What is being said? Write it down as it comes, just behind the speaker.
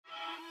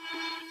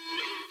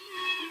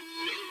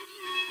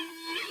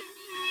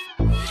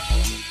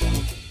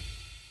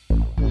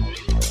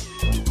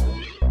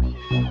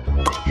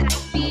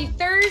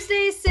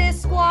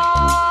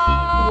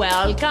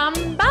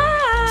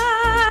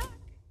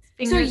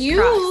Fingers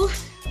you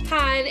crossed.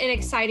 had an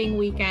exciting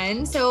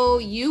weekend. So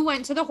you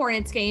went to the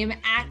Hornets game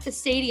at the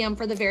stadium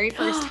for the very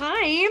first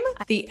time.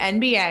 The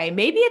NBA,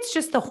 maybe it's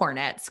just the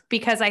Hornets,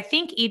 because I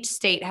think each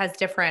state has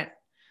different,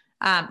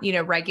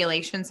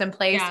 regulations in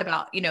place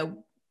about,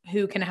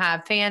 who can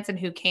have fans and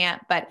who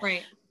can't. But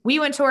Right. we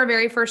went to our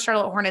very first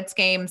Charlotte Hornets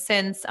game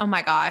since, oh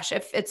my gosh,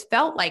 if it's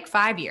felt like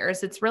 5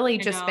 years, it's really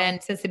just been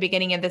since the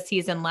beginning of the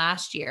season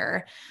last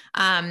year.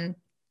 And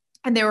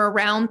there were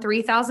around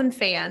 3,000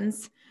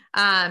 fans.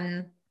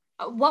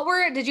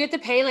 Did you have to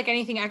pay like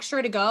anything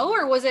extra to go,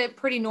 or was it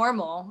pretty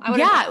normal? I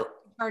would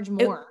charge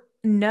more.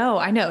 No,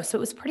 I know. So it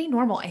was pretty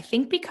normal. I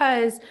think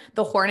because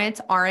the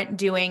Hornets aren't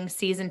doing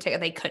season ticket,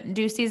 they couldn't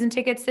do season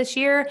tickets this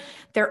year.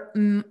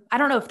 I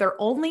don't know if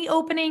they're only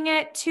opening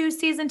it to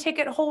season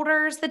ticket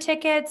holders, the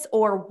tickets,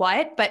 or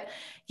what, but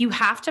you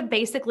have to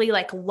basically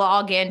like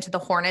log into the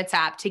Hornets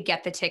app to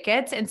get the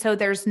tickets. And so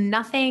there's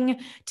nothing,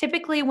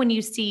 typically when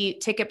you see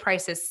ticket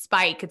prices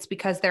spike, it's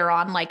because they're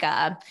on like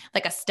a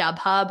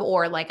StubHub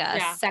or like a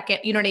second,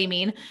 you know what I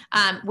mean?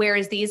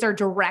 Whereas these are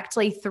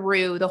directly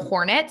through the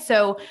Hornets.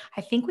 So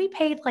I think we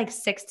paid like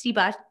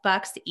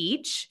 $60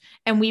 each,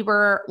 and we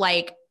were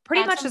like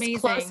pretty much as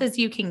close as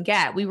you can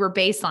get. We were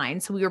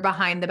baseline, so we were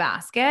behind the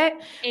basket.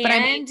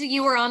 And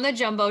you were on the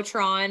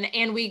Jumbotron,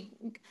 and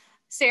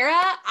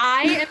Sarah,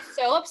 I am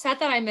so upset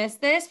that I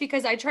missed this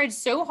because I tried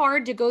so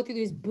hard to go through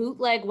these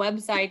bootleg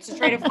websites to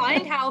try to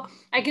find how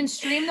I can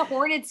stream the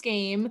Hornets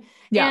game.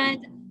 Yeah.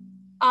 And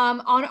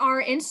on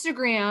our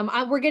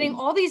Instagram, we're getting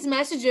all these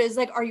messages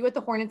like, are you at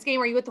the Hornets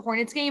game? Are you at the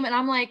Hornets game? And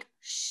I'm like,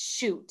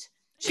 shoot.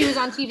 She was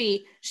on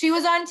TV.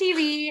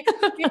 We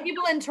have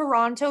people in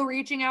Toronto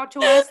reaching out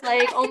to us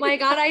like, oh my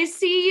God, I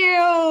see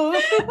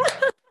you.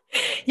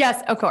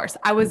 Yes, of course.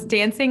 I was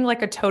dancing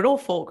like a total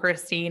fool,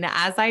 Christine,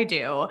 as I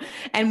do.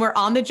 And we're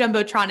on the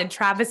Jumbotron, and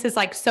Travis is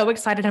like so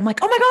excited. I'm like,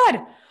 oh my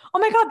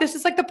God, this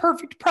is like the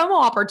perfect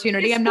promo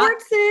opportunity. And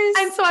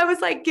so I was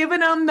like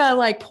giving him the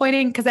like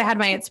pointing, because I had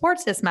my It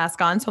Sports This mask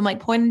on. So I'm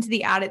like pointing to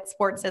the It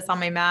Sports This on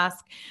my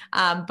mask.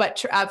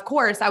 But of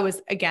course I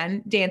was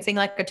again dancing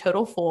like a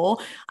total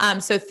fool.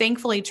 So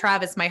thankfully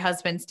Travis, my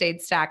husband,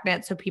 stayed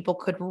stagnant so people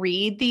could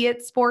read the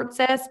It Sports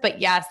This. But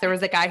yes, there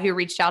was a guy who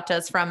reached out to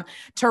us from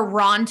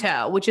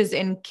Toronto, which is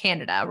in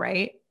Canada,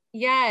 right?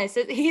 Yes,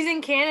 he's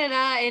in Canada,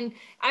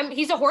 and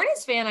he's a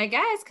Hornets fan, I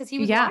guess, because he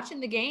was watching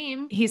the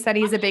game. He said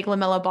he's a big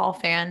LaMelo Ball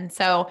fan.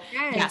 So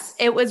yes,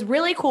 it was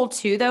really cool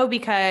too, though,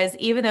 because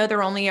even though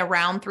they're only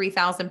around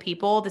 3,000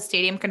 people, the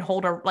stadium can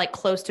hold like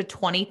close to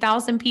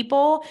 20,000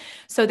 people.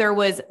 So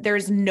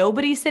there's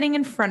nobody sitting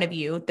in front of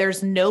you.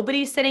 There's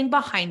nobody sitting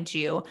behind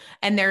you.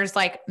 And there's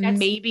like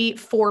maybe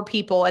 4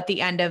 people at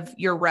the end of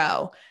your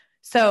row.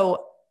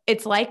 So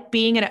it's like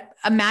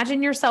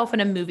imagine yourself in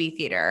a movie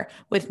theater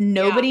with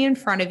nobody in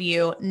front of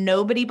you,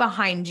 nobody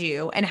behind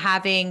you, and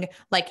having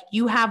like,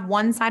 you have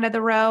one side of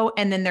the row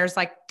and then there's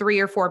like 3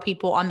 or 4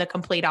 people on the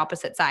complete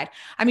opposite side.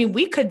 I mean,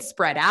 we could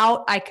spread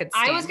out. I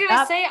was going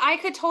to say, I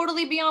could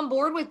totally be on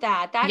board with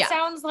that. That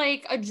sounds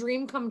like a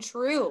dream come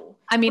true.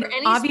 I mean,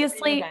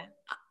 obviously,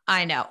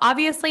 I know.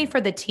 Obviously for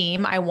the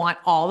team, I want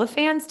all the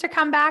fans to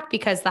come back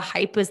because the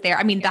hype was there.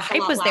 I mean, the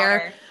hype was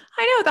there.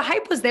 I know the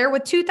hype was there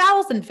with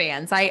 2,000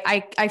 fans.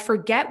 I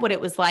forget what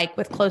it was like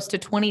with close to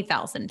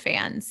 20,000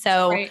 fans.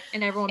 So,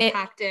 and everyone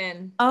packed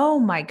in. Oh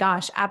my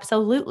gosh.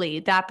 Absolutely.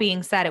 That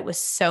being said, it was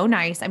so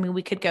nice. I mean,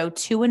 we could go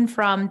to and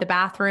from the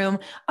bathroom.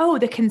 Oh,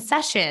 the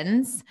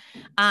concessions.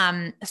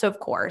 So of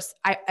course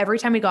every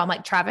time we go, I'm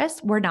like, Travis,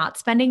 we're not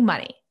spending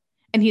money.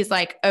 And he's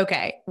like,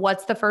 okay,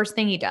 what's the first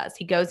thing he does?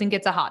 He goes and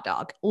gets a hot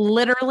dog,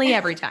 literally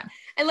every time.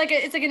 And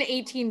it's like an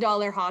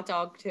 $18 hot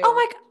dog too. Oh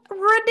my God.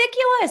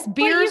 Ridiculous.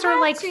 Beers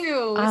are like,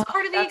 it's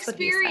part of the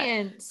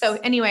experience. So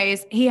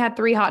anyways, he had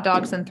 3 hot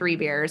dogs and 3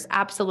 beers.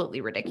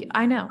 Absolutely ridiculous.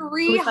 I know.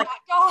 3 hot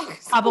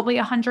dogs. Probably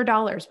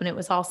 $100 when it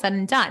was all said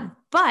and done.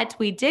 But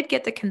we did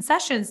get the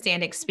concession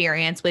stand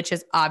experience, which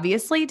is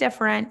obviously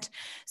different.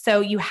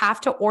 So you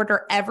have to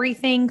order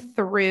everything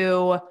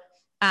through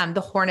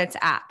the Hornets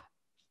app.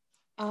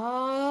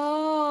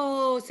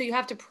 Oh, so you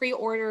have to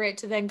pre-order it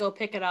to then go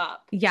pick it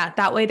up. Yeah.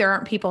 That way there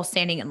aren't people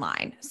standing in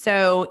line.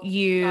 So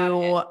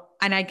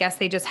and I guess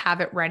they just have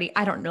it ready.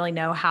 I don't really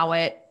know how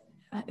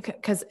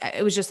because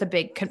it was just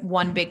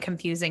one big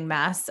confusing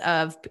mess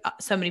of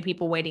so many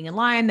people waiting in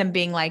line, them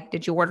being like,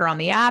 did you order on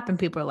the app? And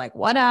people are like,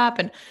 what up?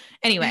 And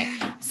anyway,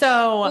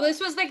 so. Well,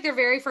 this was like their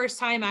very first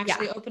time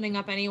actually opening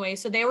up anyway.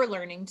 So they were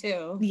learning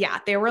too. Yeah,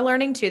 they were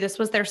learning too. This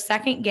was their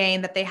second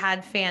game that they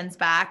had fans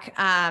back.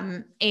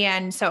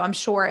 And so I'm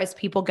sure as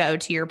people go,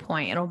 to your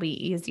point, it'll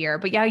be easier.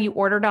 But yeah, you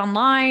ordered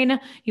online,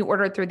 you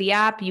ordered through the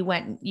app, you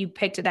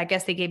picked it. I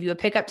guess they gave you a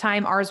pickup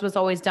time. Ours was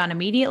always done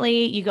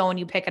immediately. You go and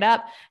you pick it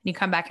up and you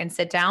come back and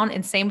sit down,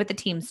 and same with the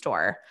team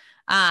store.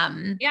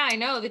 Yeah, I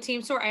know the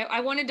team store. I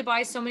wanted to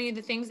buy so many of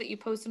the things that you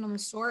posted on the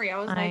story. I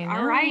was like,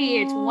 all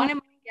right, when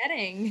am I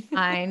getting.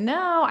 I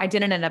know. I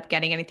didn't end up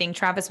getting anything.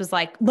 Travis was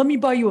like, let me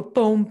buy you a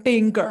foam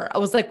finger. I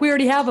was like, we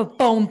already have a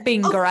foam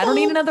finger. I don't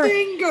need another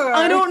finger.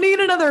 I don't need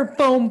another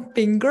foam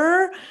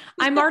finger.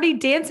 I'm already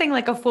dancing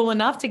like a fool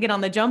enough to get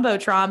on the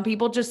Jumbotron.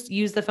 People just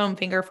use the foam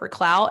finger for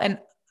clout. And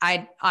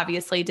I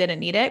obviously didn't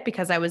need it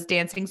because I was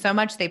dancing so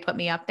much. They put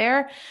me up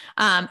there.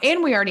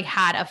 And we already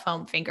had a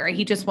foam finger.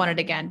 He just wanted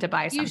again to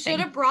buy something. You should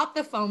have brought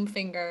the foam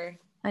finger.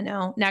 I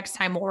know. Next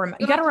time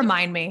you got to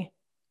remind me.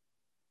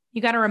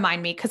 You got to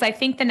remind me because I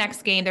think the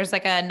next game, there's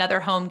like another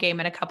home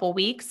game in a couple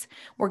weeks.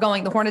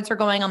 The Hornets are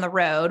going on the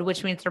road,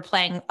 which means they're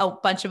playing a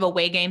bunch of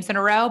away games in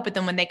a row. But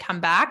then when they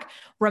come back,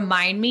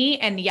 remind me.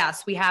 And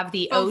yes, we have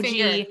the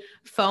OG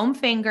foam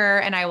finger,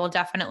 and I will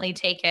definitely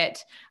take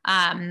it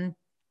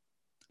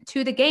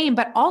to the game.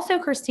 But also,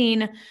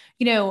 Christine,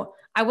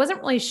 I wasn't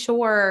really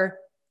sure,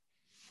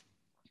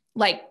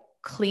 like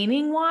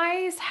cleaning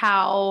wise,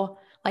 how.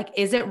 Like,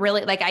 is it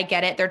really like, I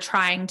get it. They're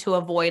trying to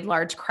avoid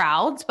large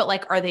crowds, but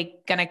like, are they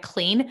going to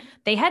clean?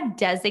 They had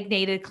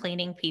designated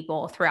cleaning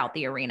people throughout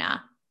the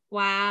arena.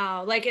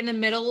 Wow. Like in the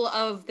middle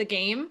of the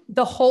game?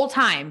 The whole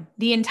time,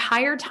 the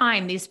entire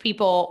time, these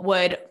people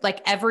would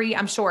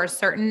I'm sure a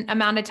certain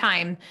amount of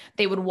time,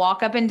 they would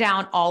walk up and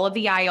down all of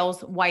the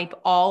aisles, wipe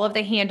all of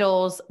the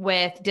handles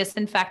with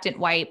disinfectant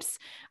wipes.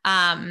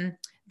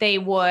 They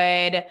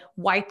would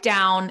wipe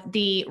down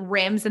the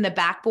rims and the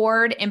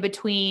backboard in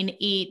between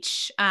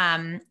each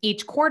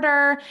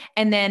quarter.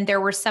 And then there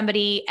was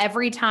somebody,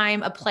 every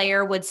time a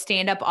player would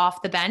stand up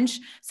off the bench,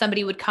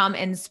 somebody would come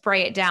and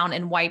spray it down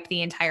and wipe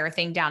the entire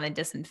thing down and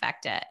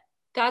disinfect it.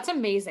 That's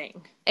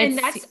amazing. And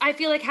that's, I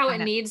feel like how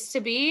it needs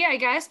to be, I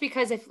guess,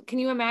 because can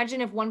you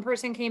imagine if one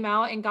person came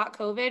out and got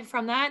COVID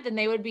from that, then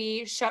they would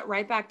be shut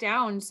right back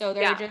down. So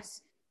they're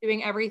just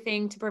doing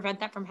everything to prevent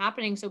that from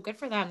happening. So good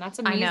for them. That's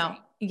amazing. I know.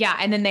 Yeah.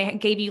 And then they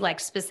gave you like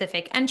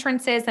specific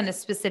entrances and a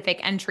specific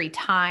entry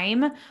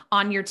time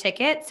on your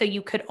ticket. So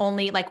you could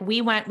only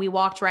we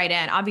walked right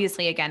in.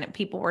 Obviously, again,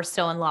 people were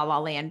still in La La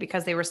Land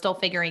because they were still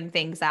figuring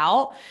things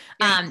out.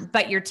 Yes.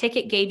 But your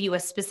ticket gave you a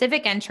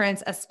specific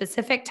entrance, a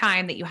specific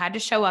time that you had to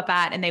show up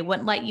at, and they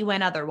wouldn't let you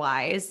in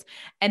otherwise.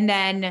 And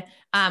then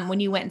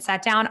when you went and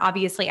sat down,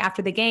 obviously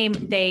after the game,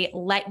 they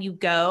let you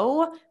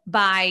go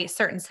by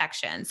certain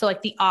sections. So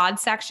like the odd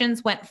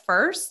sections went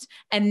first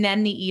and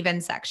then the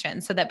even section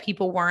so that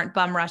people weren't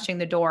bum rushing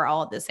the door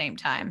all at the same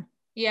time.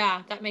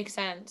 Yeah, that makes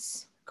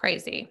sense.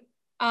 Crazy.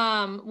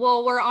 Well,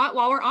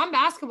 while we're on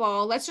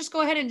basketball, let's just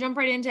go ahead and jump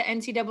right into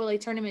NCAA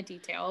tournament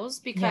details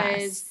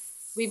because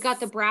we've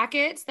got the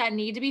brackets that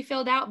need to be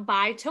filled out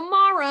by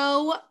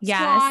tomorrow.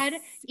 Squad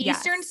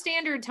Eastern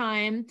Standard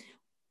Time.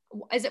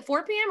 Is it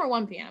 4 p.m. or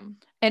 1 p.m.?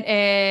 It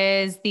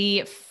is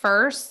the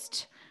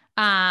first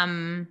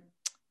game,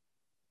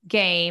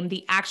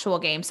 the actual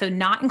game. So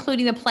not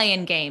including the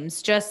play-in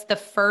games, just the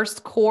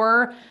first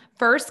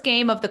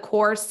game of the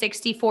core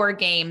 64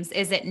 games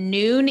is at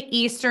noon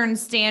Eastern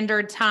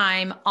Standard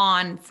Time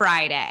on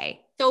Friday.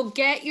 So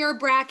get your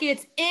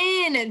brackets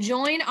in.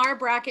 Join our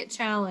bracket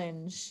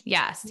challenge.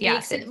 Yes.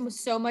 Makes it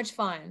so much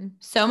fun.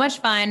 So much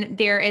fun.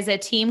 There is a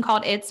team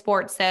called It's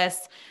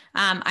Sportsis.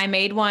 I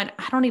made one.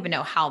 I don't even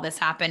know how this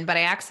happened, but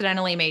I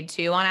accidentally made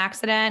two on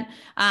accident.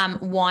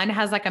 One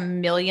has like 1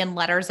 million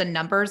letters and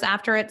numbers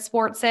after It's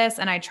Sportsis,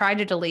 and I tried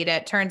to delete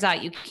it. Turns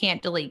out you can't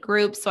delete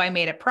groups. So I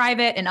made it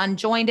private and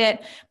unjoined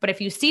it. But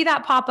if you see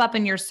that pop up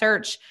in your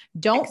search,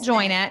 don't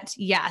join it.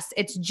 Yes,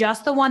 it's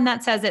just the one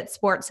that says It's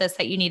Sportsis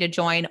that you need to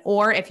join.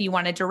 Or if you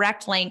want a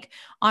direct link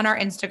on our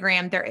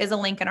Instagram, there is a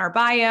link in our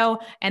bio,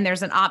 and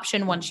there's an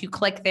option once you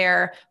click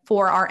there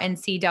for our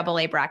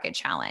NCAA bracket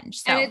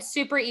challenge. So, and it's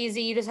super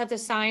easy. You just have to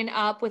sign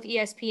up with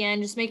ESPN.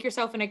 Just make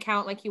yourself an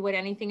account like you would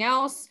anything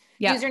else.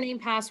 Yep. Username,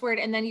 password,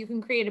 and then you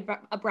can create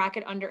a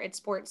bracket under It's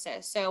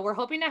Sportsis. So we're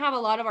hoping to have a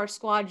lot of our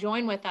squad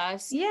join with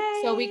us. Yay.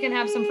 So we can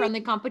have some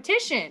friendly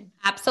competition.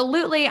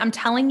 Absolutely. I'm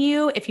telling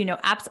you, if you know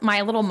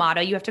my little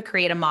motto, you have to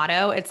create a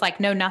motto. It's like,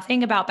 know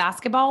nothing about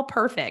basketball.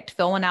 Perfect.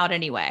 Fill one out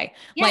anyway.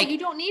 Yeah, you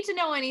don't need to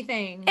know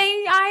anything.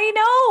 I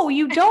know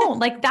you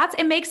don't.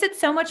 It makes it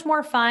so much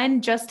more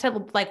fun just to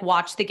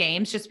watch the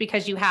games just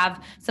because you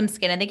have some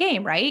skin in the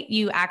game, right?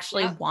 You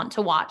actually want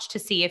to watch to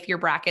see if your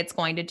bracket's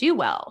going to do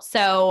well.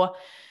 So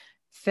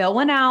fill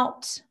one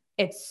out.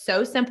 It's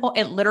so simple.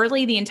 It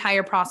literally, the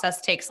entire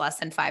process takes less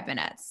than 5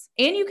 minutes.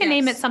 And you can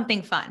name it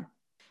something fun.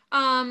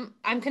 I'm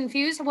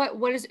confused. What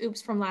does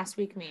oops from last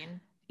week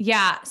mean?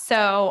 Yeah.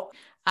 So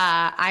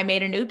I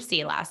made an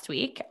oopsie last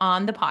week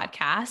on the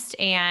podcast,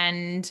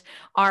 and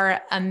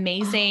our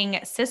amazing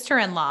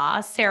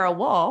sister-in-law, Sarah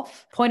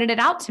Wolf, pointed it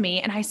out to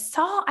me. And I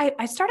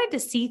started to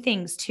see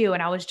things too.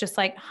 And I was just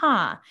like,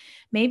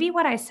 maybe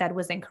what I said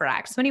was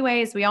incorrect. So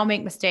anyways, we all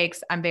make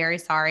mistakes. I'm very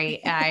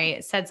sorry. I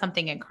said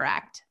something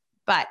incorrect,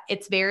 but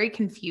it's very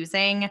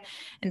confusing.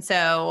 And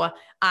so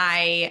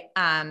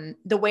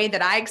the way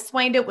that I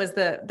explained it was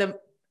the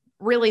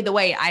really the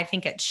way I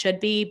think it should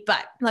be,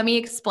 but let me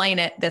explain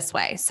it this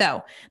way.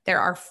 So there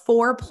are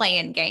 4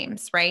 play-in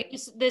games, right?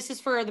 This is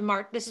for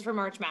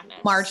March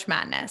Madness. March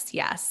Madness,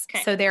 yes.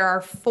 Okay. So there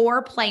are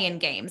 4 play-in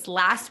games.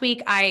 Last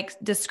week I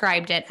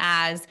described it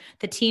as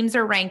the teams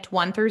are ranked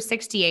 1 through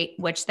 68,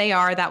 which they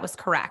are. That was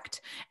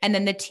correct. And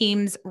then the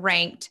teams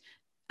ranked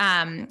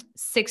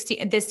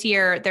 60. This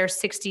year there's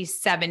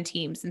 67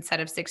 teams instead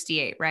of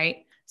 68,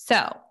 right?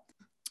 So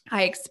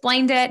I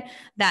explained it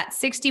that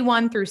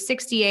 61 through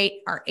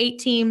 68 are 8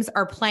 teams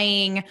are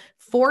playing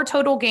 4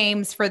 total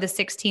games for the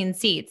 16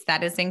 seeds.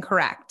 That is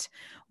incorrect.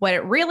 What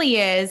it really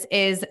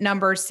is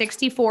numbers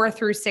 64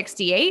 through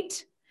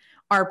 68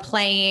 are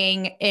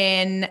playing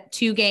in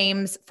 2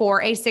 games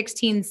for a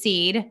 16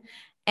 seed.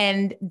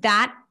 And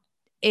that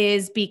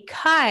is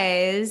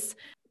because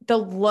the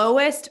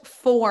lowest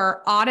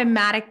 4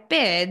 automatic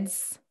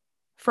bids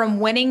from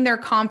winning their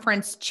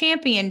conference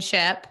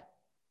championship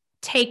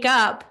take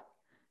up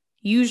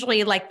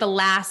usually like the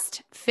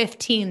last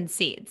 15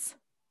 seeds.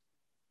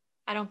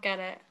 I don't get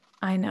it.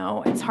 I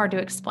know. It's hard to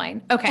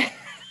explain. Okay.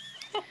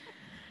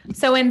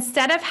 So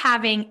instead of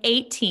having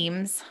 8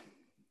 teams,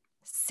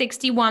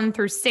 61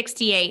 through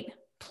 68,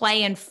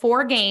 play in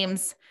 4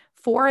 games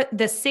for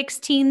the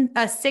 16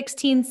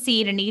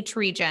 seed in each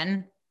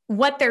region,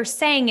 what they're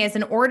saying is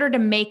in order to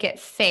make it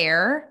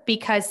fair,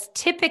 because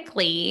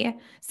typically,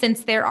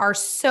 since there are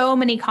so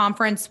many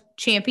conference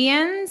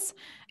champions,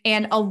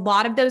 and a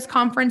lot of those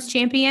conference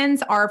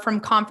champions are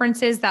from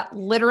conferences that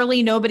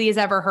literally nobody has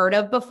ever heard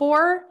of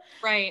before.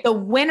 Right. The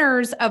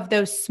winners of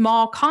those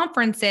small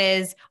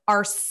conferences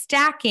are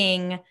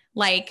stacking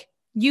like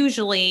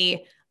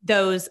usually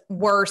the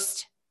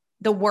worst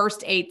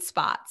 8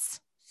 spots.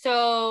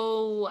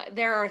 So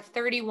there are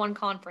 31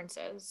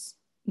 conferences.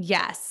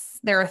 Yes,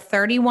 there are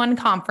 31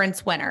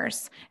 conference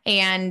winners.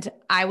 And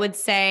I would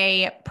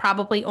say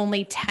probably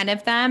only 10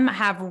 of them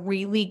have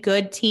really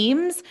good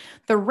teams.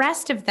 The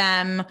rest of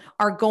them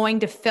are going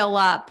to fill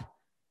up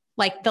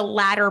like the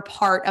latter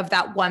part of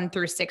that 1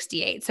 through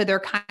 68. So they're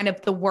kind of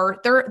the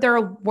worst, they're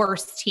a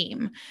worse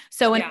team.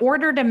 So in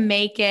order to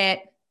make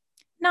it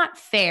not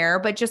fair,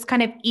 but just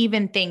kind of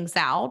even things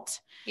out.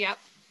 Yep.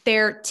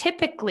 There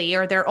typically,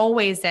 or there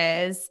always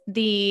is,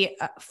 the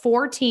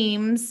 4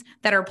 teams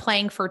that are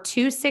playing for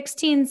 2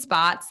 16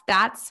 spots.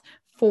 That's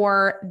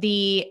for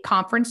the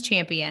conference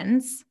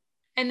champions.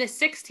 And the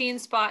 16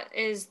 spot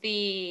is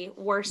the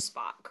worst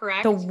spot,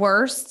 correct? The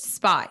worst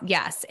spot,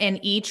 yes, in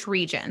each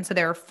region. So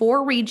there are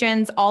 4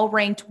 regions, all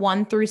ranked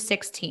 1 through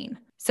 16.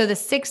 So the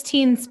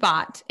 16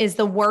 spot is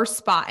the worst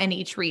spot in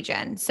each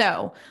region.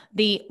 So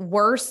the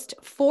worst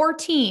 4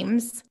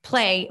 teams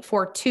play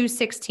for 2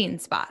 16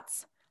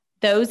 spots.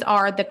 Those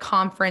are the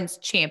conference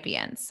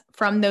champions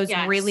from those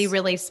really,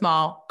 really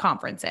small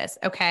conferences.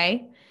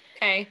 Okay.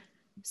 Okay.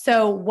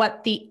 So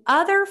what the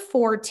other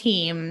 4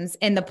 teams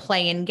in the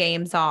play-in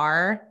games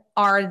are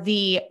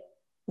the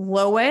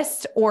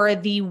lowest or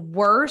the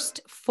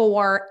worst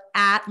 4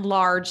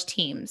 at-large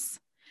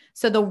teams.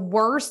 So the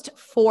worst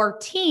 4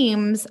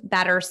 teams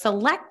that are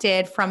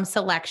selected from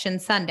Selection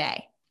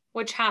Sunday.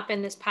 Which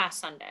happened this past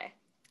Sunday.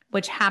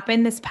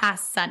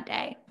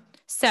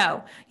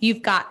 So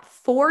you've got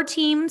 4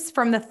 teams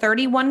from the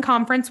 31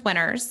 conference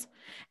winners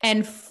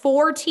and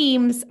 4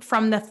 teams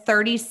from the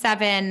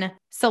 37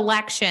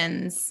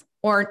 selections,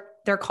 or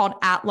they're called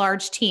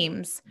at-large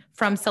teams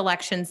from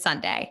Selection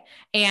Sunday.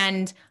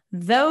 And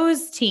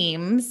those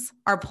teams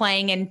are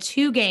playing in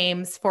 2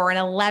 games for an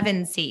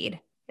 11 seed.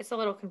 It's a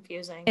little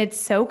confusing. It's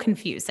so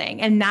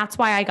confusing. And that's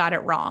why I got it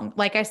wrong.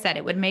 Like I said,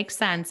 it would make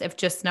sense if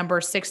just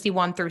numbers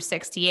 61 through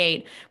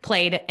 68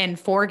 played in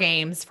 4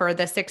 games for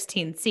the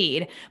 16th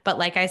seed. But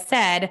like I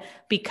said,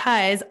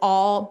 because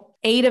all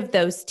 8 of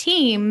those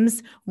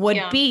teams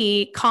would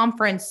be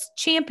conference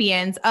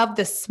champions of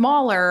the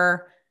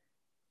smaller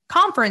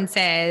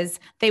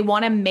conferences, they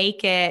want to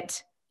make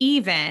it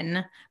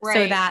even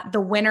so that the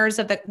winners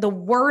of the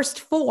worst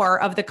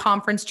 4 of the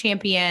conference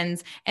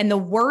champions and the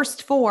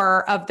worst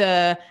 4 of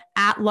the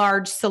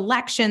at-large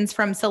selections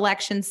from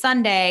Selection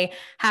Sunday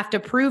have to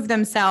prove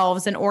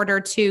themselves in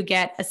order to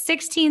get a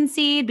 16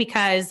 seed,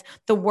 because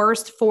the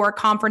worst 4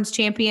 conference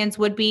champions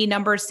would be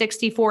numbers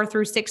 64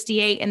 through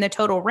 68 in the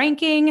total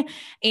ranking,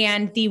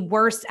 and the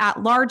worst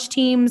at-large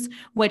teams,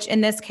 which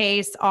in this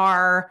case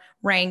are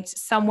ranked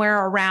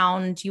somewhere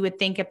around, you would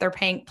think if they're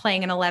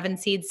playing an 11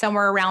 seed,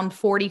 somewhere around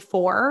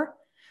 44.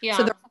 Yeah.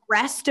 So the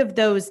rest of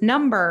those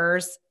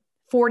numbers,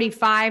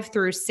 45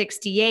 through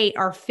 68,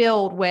 are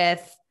filled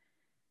with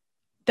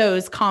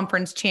those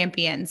conference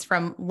champions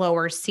from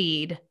lower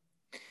seed.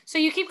 So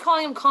you keep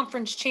calling them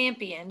conference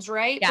champions,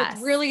 right? Yes.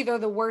 But really they're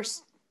the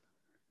worst.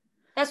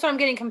 That's what I'm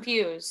getting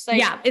confused. Like,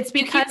 yeah, it's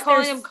because you keep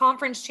calling them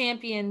conference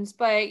champions,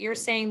 but you're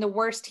saying the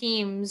worst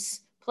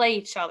teams play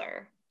each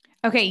other.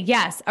 Okay,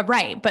 yes,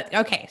 right. But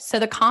okay, so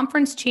the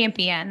conference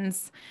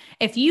champions,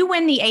 if you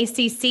win the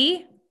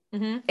ACC,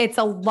 it's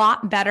a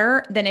lot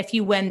better than if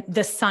you win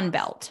the Sun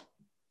Belt.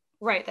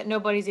 Right, that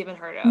nobody's even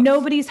heard of.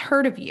 Nobody's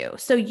heard of you.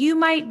 So you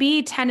might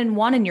be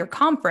 10-1 in your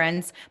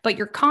conference, but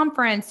your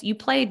conference, you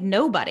played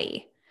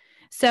nobody.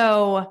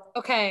 So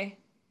Okay.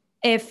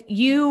 if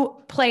you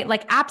play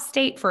like App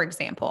State, for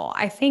example,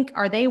 I think,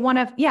 they're one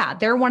of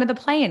the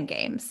play-in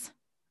games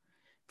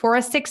for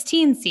a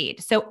 16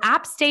 seed. So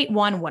App State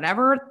won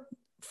whatever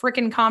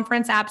freaking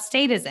conference App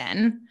State is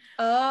in.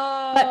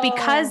 Oh. But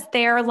because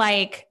they're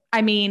like,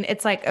 I mean,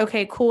 it's like,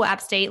 okay, cool,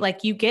 App State,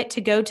 like you get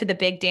to go to the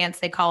big dance,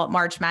 they call it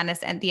March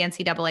Madness and the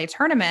NCAA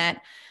tournament,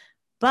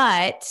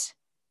 but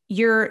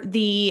you're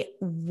the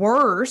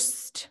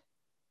worst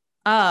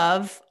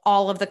of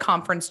all of the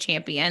conference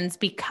champions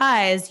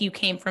because you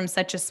came from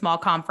such a small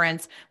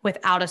conference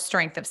without a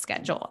strength of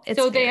schedule.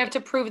 So they have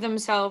to prove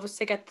themselves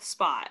to get the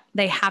spot.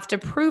 They have to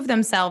prove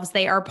themselves.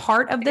 They are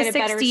part of the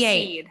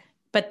 68,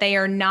 but they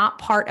are not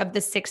part of the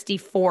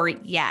 64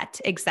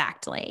 yet.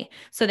 Exactly.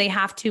 So they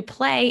have to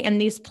play in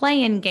these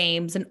play-in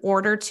games in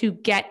order to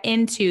get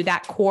into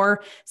that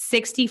core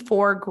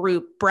 64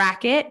 group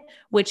bracket,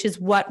 which is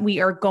what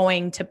we are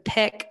going to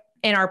pick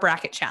in our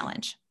bracket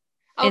challenge.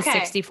 Is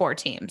 64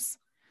 teams.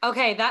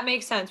 Okay, that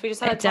makes sense. We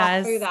just had to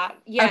talk through that.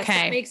 Yes,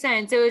 that makes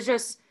sense. It was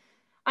just,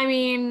 I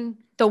mean,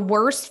 the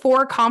worst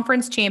 4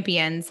 conference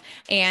champions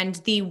and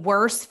the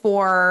worst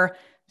 4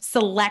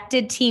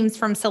 selected teams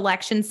from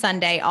Selection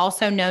Sunday,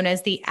 also known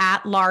as the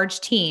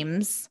at-large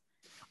teams,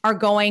 are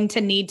going to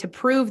need to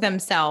prove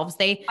themselves.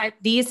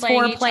 These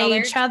 4 play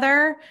each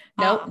other.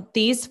 Nope,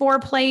 these 4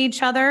 play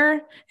each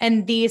other,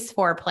 and these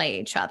 4 play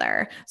each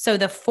other. So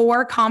the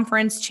 4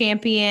 conference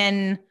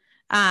champions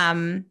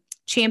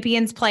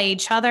play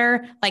each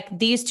other. Like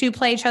these 2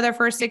 play each other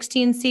for a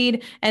 16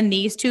 seed, and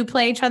these 2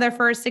 play each other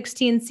for a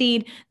 16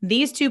 seed.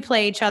 These 2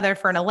 play each other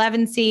for an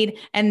 11 seed,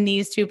 and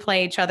these 2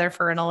 play each other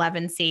for an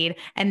 11 seed.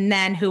 And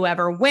then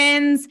whoever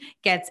wins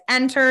gets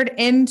entered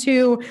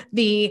into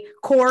the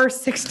core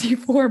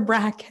 64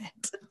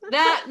 bracket.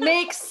 That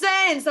makes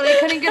sense. So they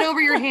couldn't get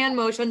over your hand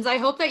motions. I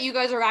hope that you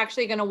guys are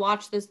actually going to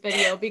watch this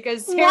video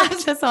because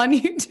watch us on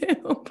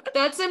YouTube.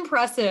 That's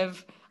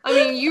impressive. I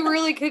mean, you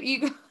really could.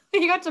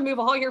 You got to move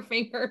all your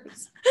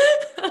fingers.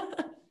 Yes.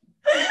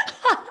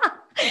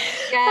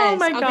 Oh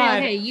my God.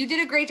 Okay. You did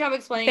a great job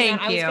explaining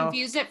that. I was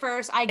confused at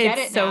first. I get it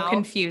now. It's so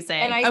confusing.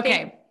 And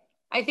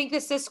I think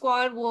the Sis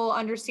Squad will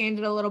understand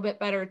it a little bit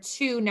better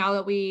too now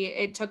that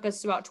it took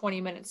us about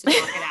 20 minutes to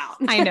talk it out.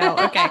 I know.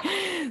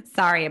 Okay.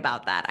 Sorry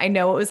about that. I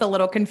know it was a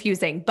little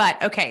confusing, but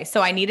okay.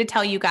 So I need to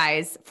tell you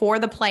guys for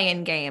the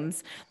play-in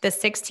games, the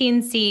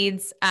 16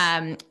 seeds,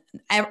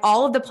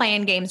 all of the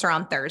play-in games are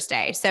on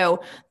Thursday.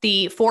 So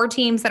the 4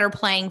 teams that are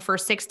playing for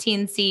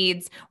 16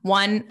 seeds,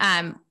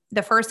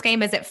 the first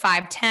game is at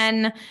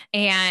 5:10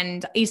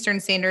 and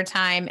Eastern Standard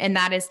Time, and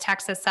that is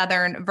Texas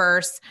Southern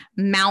versus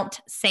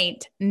Mount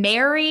St.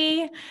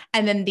 Mary.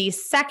 And then the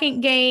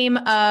second game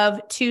of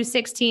 2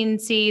 16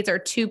 seeds or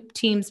 2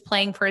 teams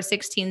playing for a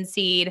 16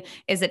 seed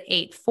is at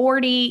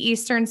 8:40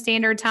 Eastern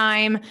Standard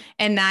Time,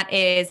 and that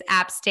is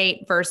App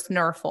State versus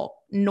Norfolk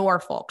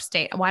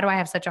State. Why do I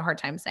have such a hard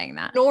time saying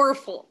that?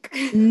 Norfolk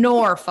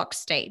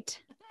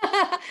State.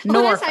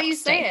 Well, that's how you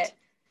say it.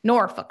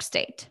 Norfolk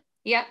State.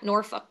 Yeah,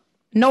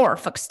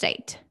 Norfolk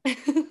State.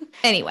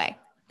 Anyway.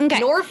 Okay.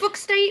 Norfolk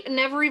State,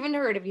 never even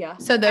heard of you.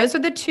 So those are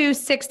the 2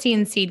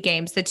 16 seed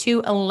games. The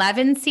 2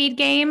 11 seed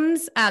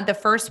games, the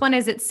first one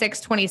is at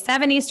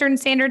 6:27 Eastern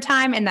Standard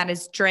Time, and that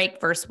is Drake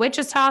versus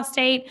Wichita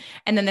State.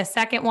 And then the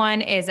second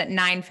one is at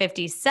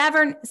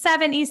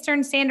 9:57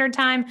 Eastern Standard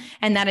Time,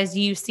 and that is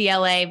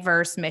UCLA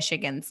versus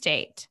Michigan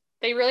State.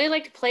 They really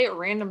like to play at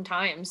random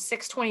times.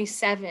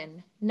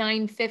 6:27,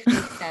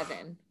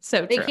 9:57.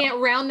 So they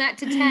can't round that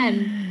to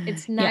 10.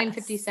 It's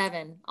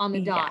 9:57 on the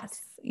dot.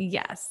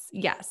 Yes.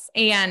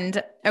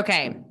 And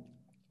okay.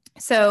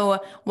 So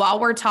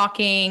while we're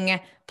talking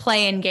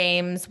play-in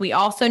games, we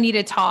also need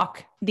to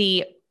talk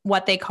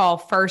what they call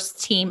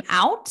first team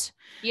out.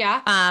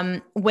 Yeah.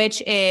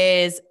 Which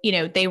is,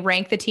 they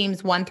rank the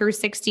teams 1 through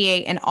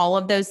 68, and all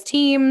of those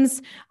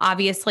teams,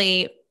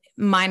 obviously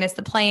minus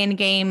the play-in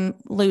game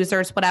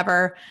losers,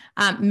 whatever,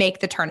 make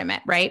the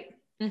tournament, right?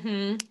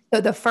 Mm-hmm.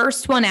 So the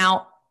first one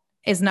out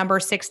is number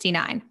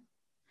 69.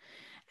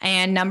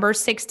 And number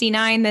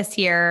 69 this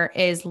year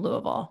is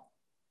Louisville.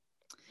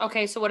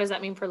 Okay, so what does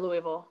that mean for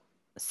Louisville?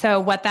 So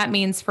what that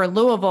means for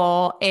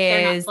Louisville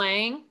is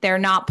they're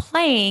not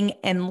playing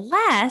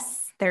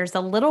unless there's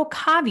a little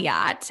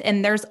caveat,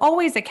 and there's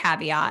always a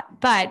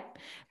caveat, but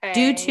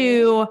due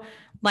to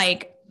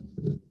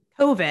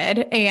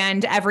COVID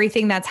and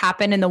everything that's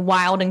happened and the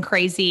wild and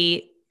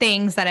crazy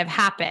things that have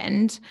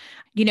happened,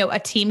 a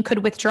team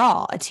could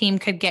withdraw. A team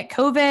could get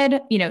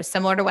COVID,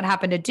 similar to what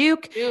happened to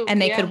Duke,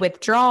 and they could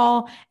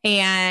withdraw,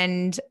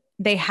 and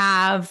they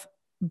have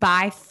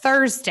by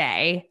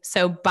Thursday,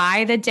 so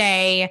by the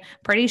day,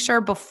 pretty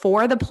sure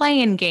before the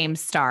play-in games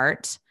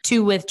start,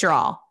 to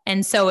withdraw.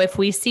 And so if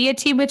we see a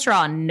team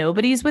withdraw,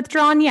 nobody's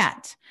withdrawn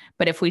yet.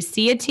 But if we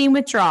see a team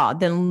withdraw,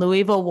 then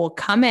Louisville will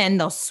come in,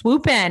 they'll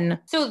swoop in.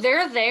 So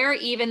they're there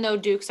even though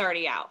Duke's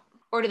already out.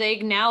 Or do they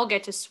now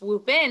get to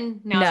swoop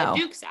in now that No.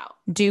 Duke's out?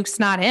 Duke's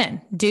not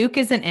in. Duke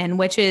isn't in,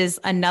 which is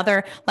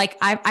another, like,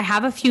 I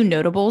have a few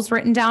notables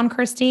written down,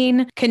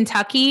 Christine.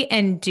 Kentucky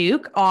and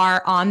Duke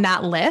are on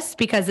that list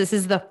because this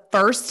is the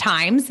first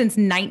time since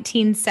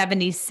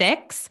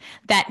 1976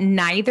 that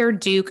neither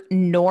Duke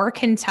nor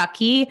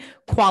Kentucky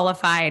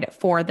qualified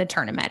for the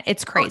tournament.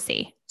 It's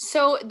crazy.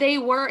 So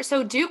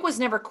Duke was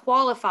never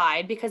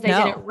qualified because they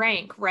No. didn't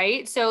rank,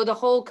 right? So the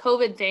whole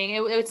COVID thing,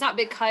 it's not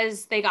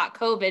because they got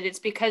COVID, it's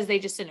because they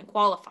just didn't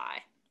qualify.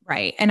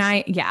 Right. And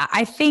I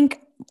think,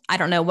 I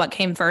don't know what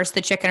came first,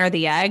 the chicken or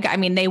the egg. I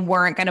mean, they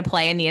weren't going to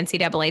play in the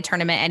NCAA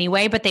tournament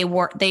anyway, but they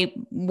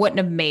wouldn't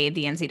have made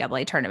the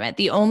NCAA tournament.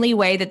 The only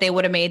way that they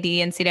would have made the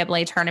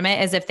NCAA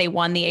tournament is if they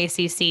won the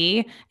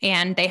ACC,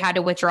 and they had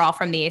to withdraw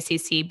from the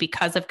ACC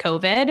because of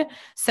COVID.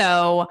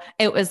 So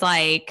it was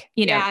like,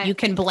 you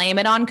can blame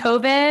it on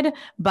COVID,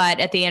 but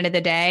at the end of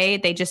the day,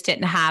 they just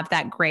didn't have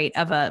that great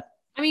of a,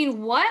 they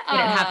didn't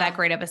have that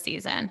great of a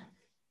season.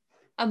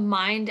 A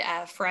mind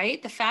F,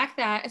 right? The fact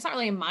that it's not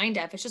really a mind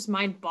F, it's just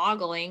mind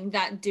boggling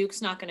that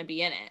Duke's not going to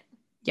be in it.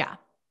 Yeah,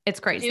 it's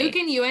crazy. Duke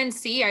and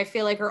UNC, I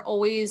feel like, are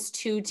always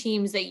two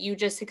teams that you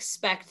just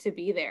expect to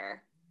be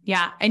there.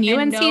 Yeah, and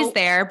UNC's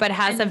there, but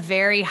has a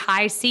very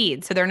high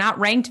seed. So they're not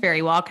ranked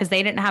very well because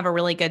they didn't have a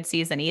really good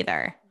season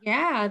either.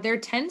 Yeah, they're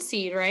 10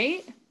 seed,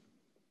 right?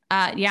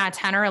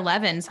 10 or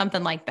 11,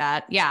 something like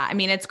that. Yeah. I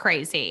mean, it's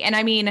crazy. And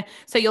I mean,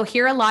 so you'll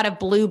hear a lot of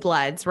blue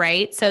bloods,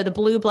 right? So the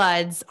blue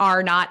bloods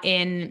are not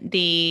in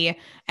the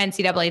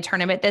NCAA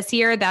tournament this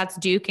year. That's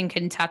Duke and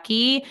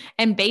Kentucky.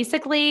 And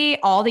basically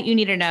all that you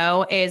need to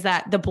know is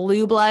that the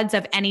blue bloods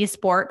of any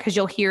sport, because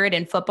you'll hear it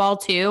in football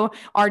too,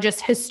 are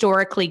just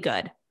historically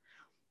good.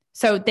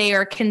 So they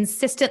are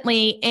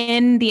consistently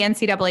in the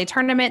NCAA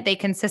tournament. They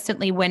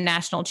consistently win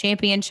national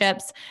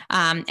championships.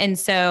 And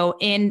so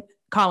in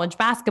college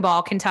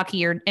basketball,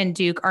 Kentucky and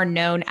Duke are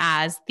known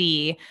as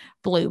the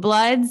blue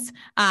bloods.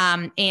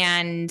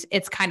 And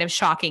it's kind of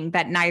shocking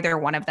that neither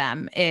one of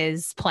them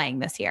is playing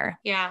this year.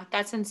 Yeah,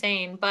 that's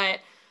insane.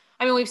 But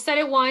I mean, we've said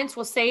it once,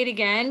 we'll say it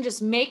again.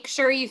 Just make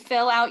sure you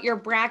fill out your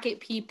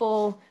bracket,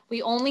 people.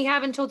 We only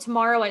have until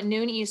tomorrow at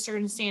noon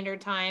Eastern Standard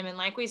Time. And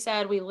like we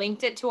said, we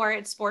linked it to our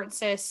It's Sports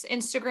Sis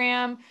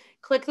Instagram.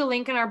 Click the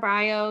link in our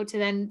bio to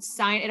then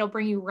sign. It'll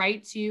bring you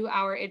right to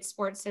our It's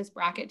Sports Sis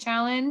bracket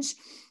challenge.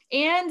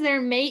 And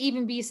there may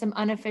even be some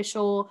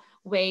unofficial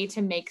way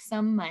to make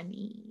some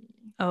money.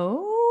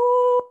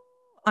 Oh,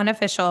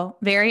 unofficial,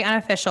 very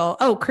unofficial.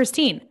 Oh,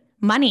 Christine,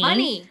 money.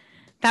 Money,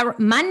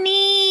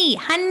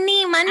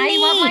 honey, money. I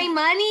want my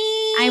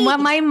money. I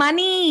want my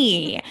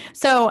money.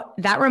 So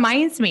that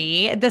reminds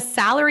me, the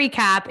salary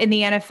cap in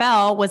the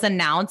NFL was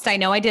announced. I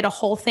know I did a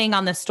whole thing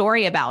on the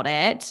story about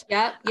it.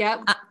 Yep.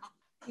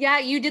 Yeah,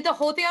 you did the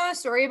whole thing on a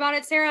story about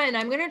it, Sarah, and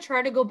I'm going to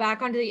try to go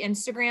back onto the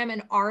Instagram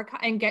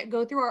and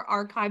go through our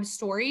archive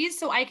stories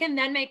so I can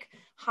then make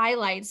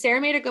highlights.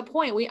 Sarah made a good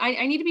point.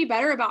 I need to be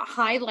better about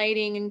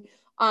highlighting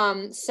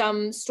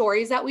some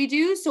stories that we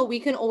do so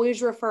we can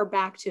always refer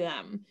back to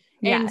them.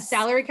 And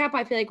salary cap,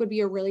 I feel like would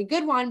be a really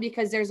good one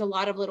because there's a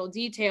lot of little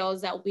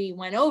details that we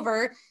went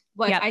over,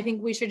 but I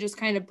think we should just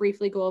kind of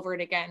briefly go over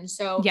it again.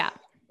 So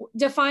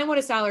define what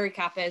a salary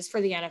cap is for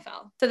the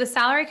NFL. So the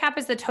salary cap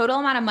is the total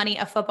amount of money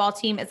a football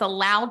team is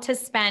allowed to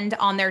spend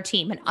on their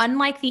team. And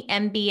unlike the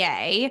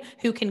NBA,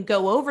 who can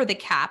go over the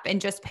cap and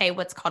just pay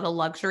what's called a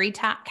luxury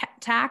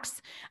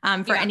tax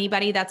for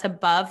anybody that's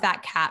above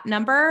that cap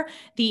number,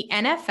 the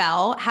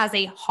NFL has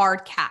a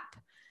hard cap.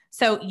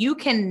 So you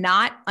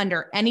cannot,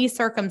 under any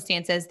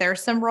circumstances,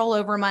 there's some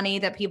rollover money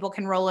that people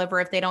can roll over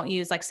if they don't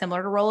use, like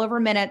similar to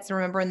rollover minutes.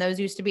 Remember when those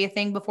used to be a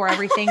thing before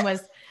everything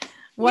was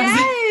all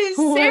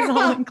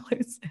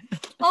inclusive.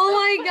 Oh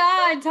my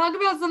God. Talk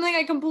about something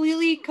I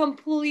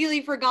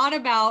completely forgot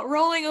about.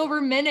 Rolling over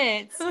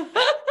minutes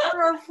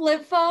for our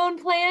flip phone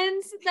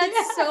plans.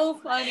 That's so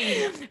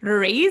funny.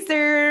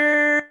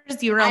 Razors.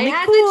 You were I only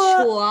had cool.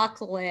 the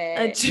chocolate.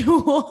 A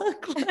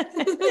chocolate.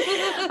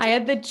 I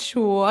had the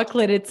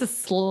chocolate. It's a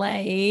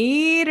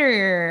slider.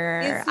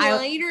 It's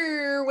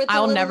lighter with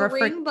a little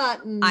ring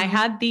button. I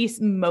had the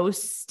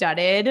most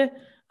studded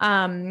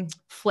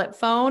flip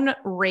phone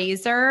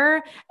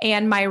Razor,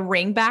 and my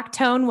ringback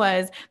tone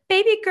was,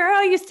 baby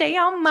girl, you stay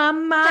on my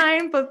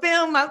mind,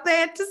 fulfill my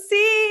fantasy.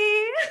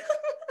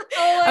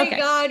 Oh my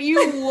God, you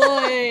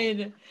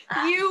would.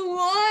 You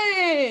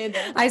would.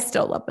 I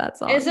still love that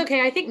song. It's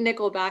okay. I think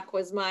Nickelback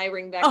was my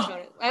ringback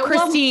tone.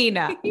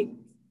 Christina.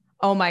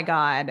 Oh my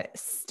God,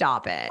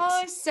 stop it.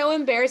 Oh, it's so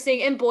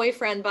embarrassing. And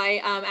Boyfriend by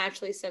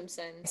Ashley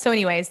Simpson. So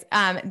anyways,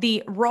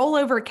 the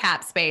rollover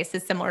cap space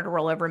is similar to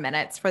rollover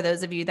minutes for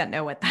those of you that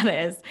know what that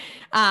is.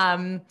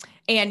 And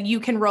you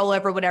can roll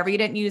over whatever you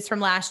didn't use from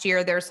last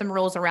year. There's some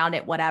rules around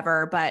it,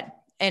 whatever, but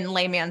in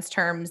layman's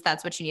terms,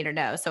 that's what you need to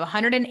know. So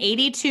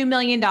 $182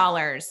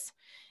 million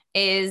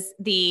is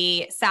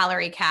the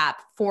salary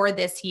cap for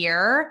this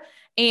year.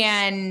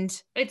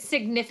 And it's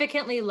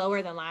significantly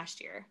lower than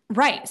last year.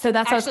 right. So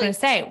that's what I was going to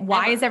say.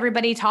 Why is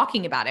everybody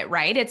talking about it?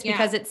 Right. It's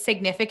because it's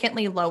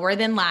significantly lower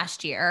than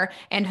last year.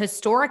 And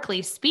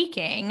historically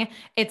speaking,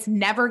 it's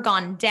never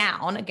gone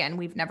down. Again,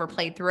 we've never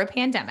played through a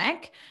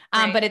pandemic,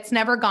 but it's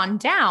never gone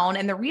down.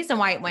 And the reason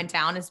why it went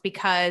down is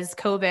because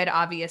COVID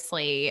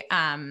obviously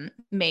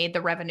made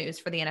the revenues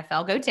for the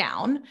NFL go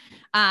down.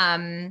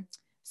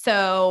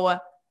 So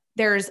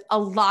there's a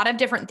lot of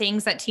different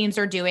things that teams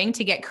are doing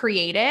to get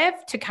creative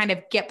to kind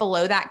of get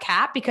below that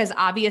cap, because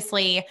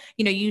obviously,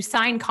 you know, you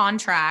sign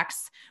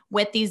contracts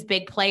with these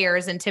big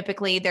players and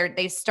typically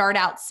they start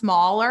out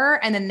smaller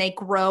and then they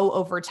grow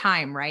over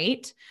time.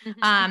 Right.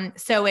 Mm-hmm.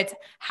 So it's,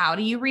 how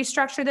do you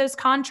restructure those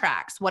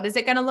contracts? What is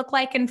it going to look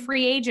like in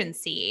free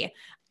agency?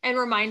 And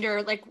remind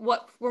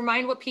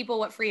people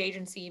what free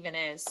agency even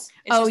is.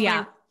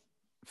 It's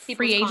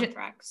free agent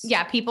contracts.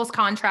 Yeah. People's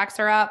contracts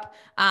are up.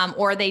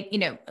 Or they, you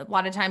know, a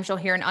lot of times you'll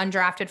hear an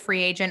undrafted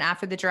free agent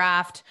after the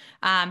draft,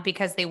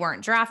 because they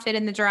weren't drafted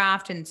in the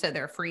draft. And so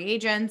they're free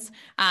agents.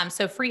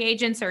 So free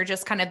agents are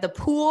just kind of the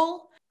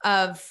pool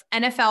of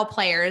NFL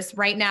players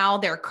right now.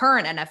 They're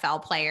current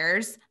NFL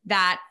players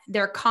that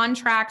their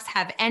contracts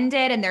have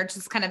ended and they're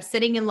just kind of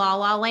sitting in la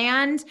la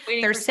land.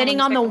 They're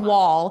sitting on the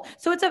wall.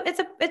 So it's a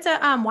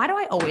why do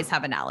I always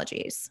have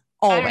analogies?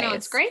 Always. I don't know.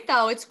 It's great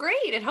though. It's great.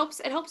 It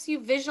helps you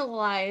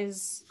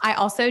visualize. I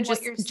also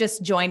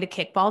just joined a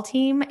kickball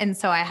team. And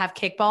so I have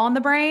kickball in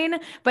the brain,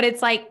 but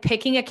it's like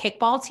picking a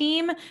kickball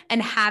team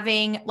and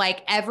having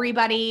like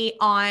everybody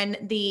on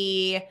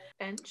the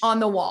bench, on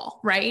the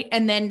wall. Right.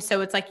 And then,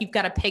 so it's like, you've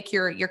got to pick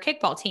your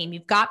kickball team.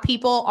 You've got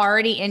people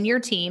already in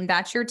your team.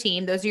 That's your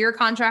team. Those are your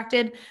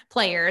contracted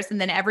players. And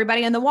then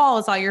everybody on the wall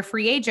is all your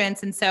free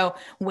agents. And so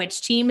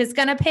which team is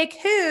going to pick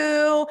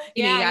who?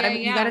 You got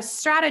to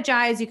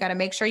strategize. You got to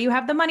make sure you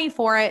have the money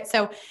for it.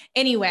 So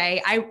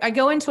anyway, I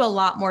go into a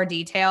lot more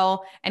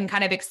detail and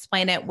kind of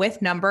explain it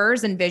with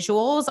numbers and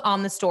visuals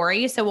on the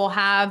story. So we'll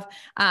have,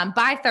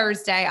 by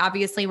Thursday,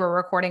 obviously we're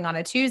recording on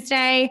a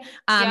Tuesday,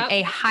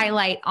 a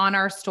highlight on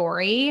our story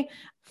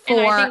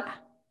for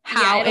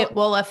how it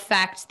will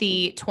affect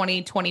the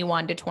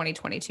 2021 to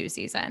 2022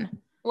 season.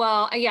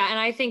 Well, yeah. And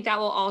I think that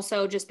will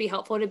also just be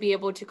helpful to be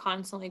able to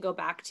constantly go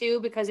back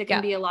to, because it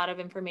can be a lot of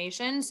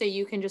information. So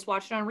you can just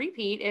watch it on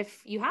repeat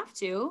if you have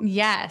to.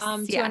 Yes.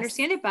 To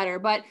understand it better.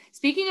 But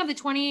speaking of the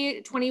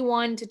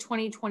 2021 to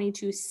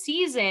 2022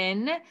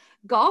 season,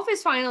 golf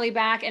is finally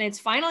back and it's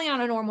finally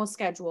on a normal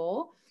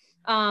schedule.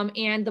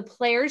 And the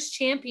Players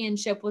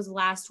Championship was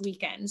last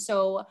weekend.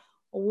 So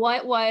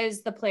what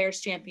was the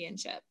Players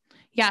Championship?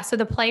 Yeah. So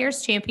the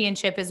Players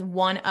Championship is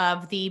one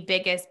of the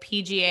biggest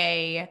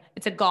PGA.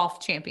 It's a golf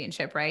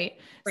championship, right?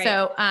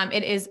 So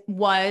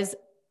was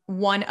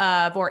one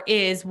of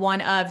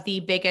the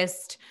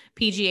biggest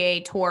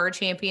PGA Tour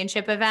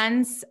championship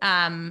events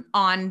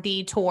on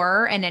the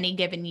tour in any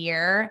given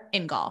year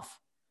in golf.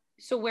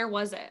 So where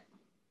was it?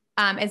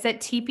 It's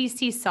at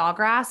TPC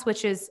Sawgrass,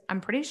 which is,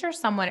 I'm pretty sure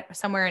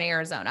somewhere in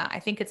Arizona. I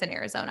think it's in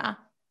Arizona.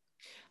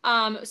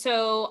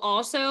 So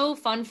also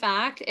fun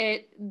fact,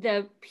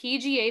 the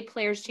PGA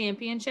Players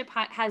Championship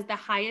has the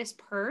highest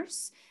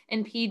purse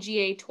in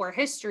PGA Tour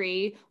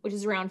history, which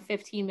is around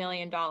 $15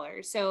 million.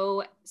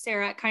 So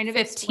Sarah, kind of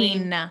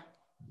 15.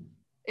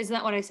 Isn't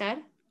that what I said?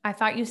 I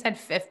thought you said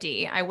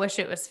 50. I wish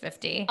it was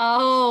 50.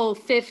 Oh,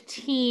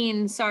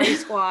 15. Sorry,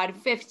 squad.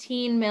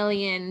 $15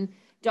 million.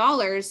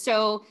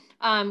 So,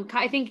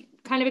 I think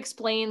kind of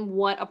explain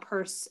what a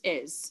purse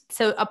is.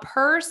 So a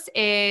purse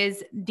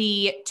is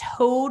the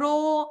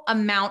total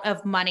amount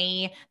of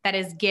money that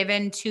is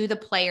given to the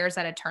players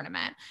at a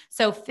tournament.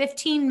 So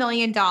 $15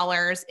 million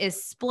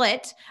is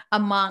split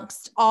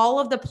amongst all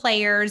of the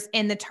players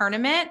in the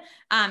tournament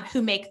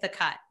who make the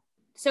cut.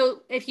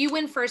 So if you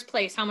win first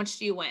place, how much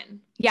do you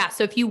win? Yeah.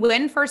 So if you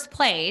win first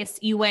place,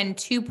 you win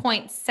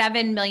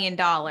 $2.7 million.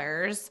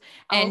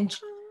 And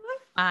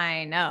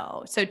I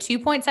know. So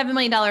 $2.7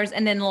 million.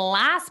 And then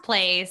last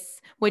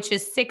place, which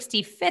is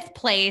 65th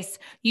place,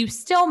 you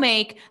still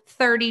make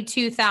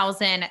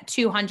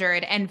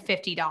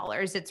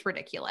 $32,250. It's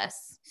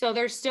ridiculous. So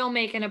they're still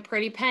making a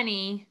pretty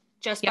penny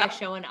just by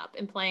showing up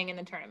and playing in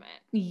the tournament.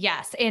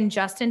 Yes. And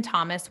Justin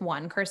Thomas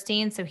won,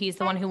 Christine. So he's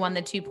the one who won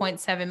the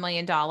 $2.7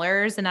 million.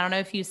 And I don't know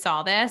if you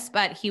saw this,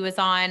 but he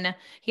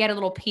had a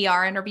little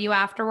PR interview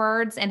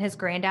afterwards and his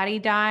granddaddy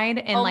died.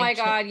 And my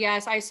God.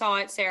 Yes. I saw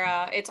it,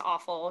 Sarah. It's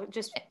awful.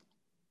 Just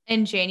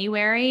in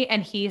January.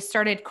 And he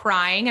started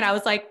crying and I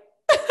was like,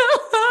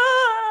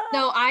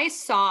 no, I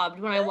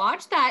sobbed when I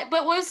watched that.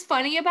 But what was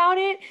funny about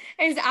it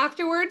is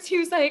afterwards he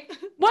was like,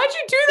 why'd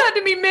you do that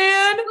to me,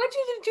 man? Why'd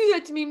you do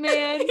that to me,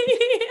 man? Man,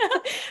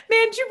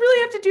 did you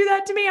really have to do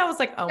that to me? I was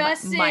like, oh,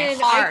 Justin, my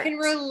heart. I can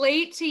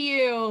relate to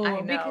you. I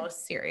know,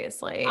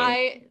 seriously.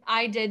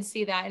 I did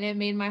see that and it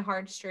made my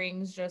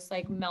heartstrings just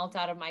like melt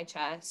out of my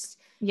chest.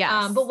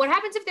 Yes. But what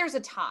happens if there's a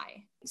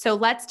tie? So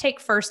let's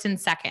take first and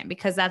second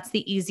because that's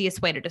the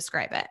easiest way to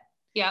describe it.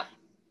 Yep.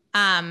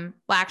 Well,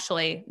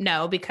 actually,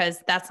 no, because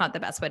that's not the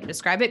best way to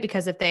describe it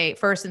because if they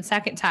first and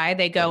second tie,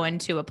 they go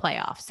into a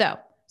playoff. So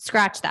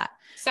Scratch that.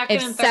 Second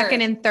If and second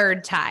third. and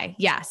third tie,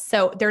 yes.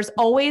 So there's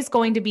always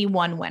going to be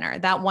one winner.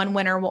 That one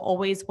winner will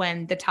always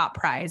win the top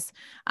prize.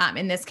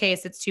 In this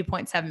case, it's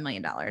 $2.7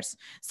 million.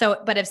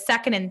 So, but if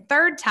second and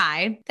third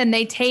tie, then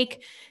they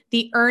take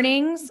the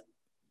earnings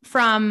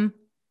from,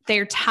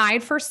 they're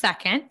tied for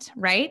second,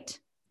 right?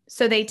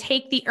 So they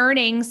take the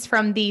earnings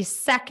from the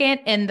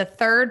second and the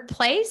third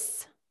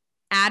place,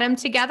 add them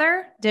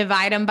together,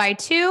 divide them by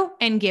 2,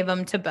 and give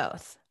them to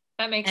both.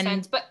 That makes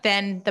sense. But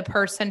then the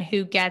person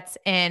who gets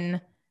in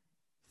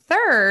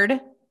third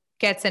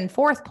gets in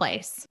fourth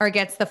place, or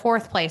gets the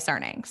fourth place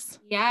earnings.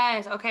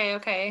 Yes.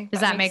 Okay.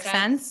 Does that make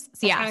sense?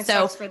 That Yeah. kind of So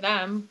sucks for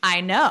them.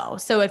 I know.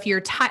 So if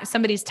you're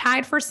somebody's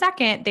tied for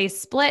second, they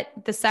split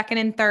the second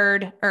and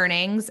third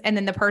earnings, and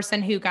then the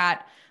person who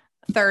got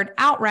third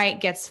outright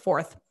gets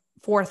fourth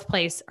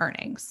place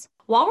earnings.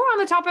 While we're on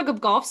the topic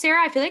of golf,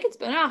 Sarah, I feel like it's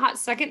been a hot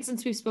second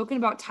since we've spoken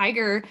about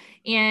Tiger,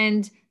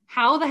 and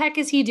how the heck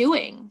is he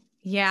doing?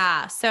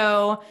 Yeah.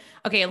 So,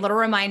 okay, a little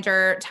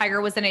reminder,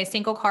 Tiger was in a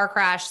single car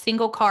crash in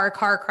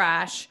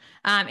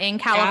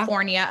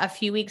California a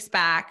few weeks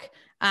back,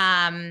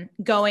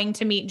 going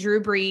to meet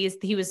Drew Brees.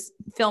 He was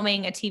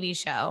filming a TV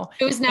show.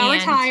 It was now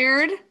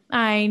retired.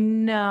 I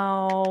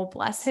know.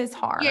 Bless his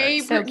heart.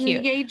 Yay, so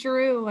cute. Yay,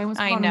 Drew.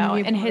 I know.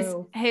 And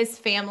his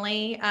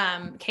family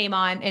came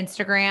on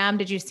Instagram.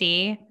 Did you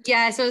see?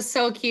 Yes, it was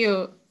so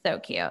cute. So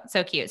cute.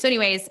 So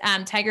anyways,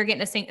 Tiger got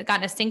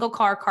in a single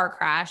car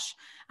crash.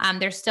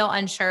 They're still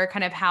unsure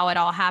kind of how it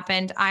all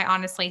happened. I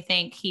honestly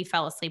think he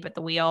fell asleep at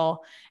the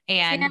wheel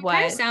and it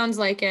kind of sounds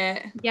like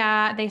it.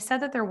 Yeah. They said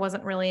that there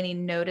wasn't really any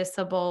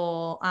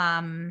noticeable,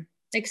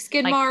 like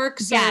skid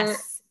marks.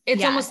 Yes.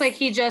 It's almost like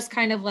he just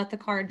kind of let the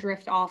car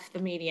drift off the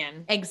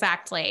median.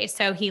 Exactly.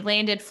 So he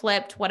landed,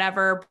 flipped,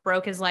 whatever,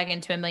 broke his leg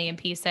into a million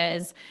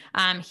pieces.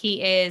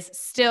 He is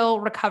still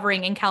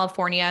recovering in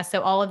California.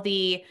 So all of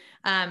the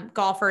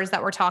golfers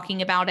that were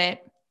talking about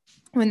it,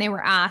 when they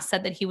were asked,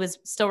 said that he was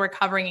still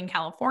recovering in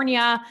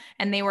California,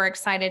 and they were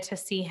excited to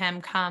see him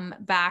come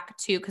back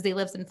to, because he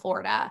lives in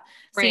Florida,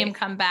 see him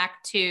come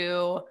back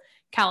to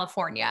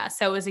California.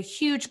 So it was a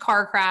huge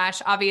car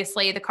crash.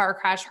 Obviously, the car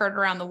crash heard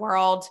around the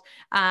world.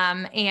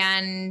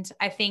 And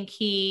I think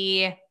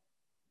he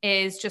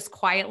is just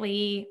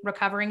quietly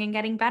recovering and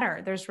getting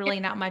better. There's really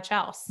not much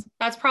else.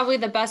 That's probably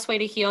the best way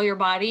to heal your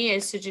body,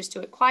 is to just do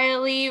it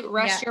quietly,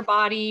 rest your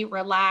body,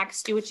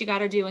 relax, do what you got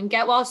to do, and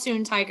get well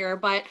soon, Tiger.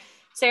 But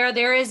Sarah,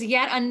 there is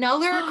yet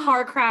another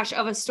car crash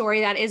of a story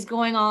that is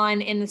going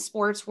on in the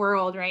sports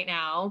world right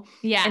now.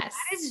 Yes. And that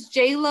is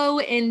J-Lo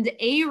and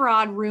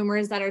A-Rod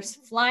rumors that are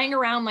flying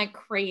around like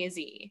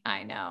crazy.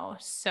 I know.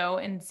 So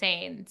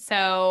insane.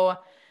 So,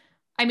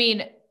 I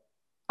mean,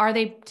 are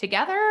they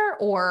together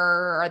or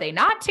are they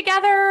not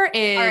together?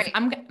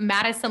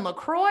 Madison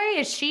LaCroix,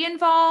 is she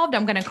involved?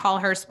 I'm going to call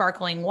her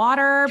Sparkling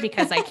Water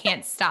because I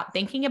can't stop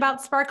thinking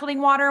about Sparkling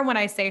Water when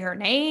I say her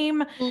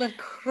name.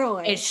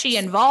 LaCroix. Is she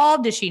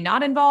involved? Is she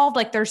not involved?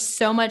 Like, there's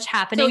so much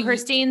happening,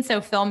 Christine.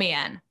 So fill me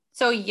in.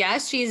 So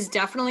yes, she's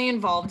definitely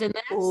involved in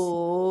this.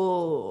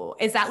 Oh,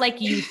 is that like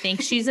you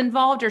think she's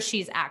involved or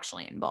she's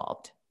actually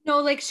involved? No,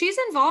 like she's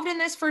involved in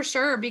this for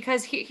sure,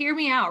 because hear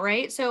me out,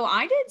 right? So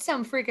I did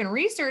some freaking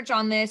research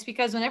on this,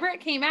 because whenever it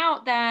came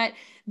out that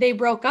they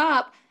broke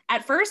up,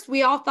 at first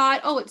we all thought,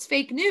 oh, it's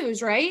fake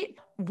news, right?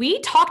 We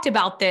talked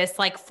about this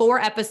like 4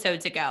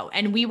 episodes ago,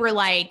 and we were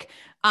like,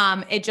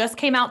 it just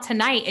came out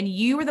tonight, and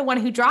you were the one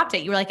who dropped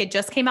it. You were like, it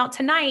just came out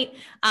tonight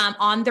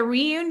on the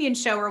reunion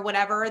show or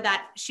whatever,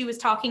 that she was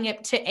talking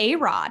to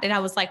A-Rod. And I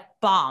was like,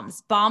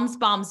 bombs. But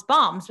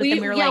then we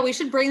were like, we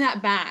should bring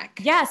that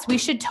back. Yes, we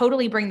should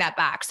totally bring that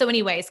back. So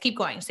anyways, keep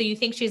going. So you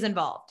think she's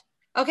involved?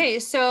 Okay,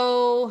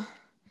 so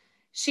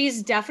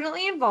she's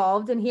definitely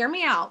involved, and hear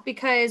me out,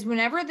 because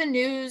whenever the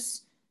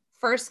news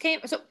first came,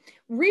 so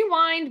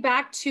rewind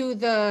back to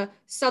the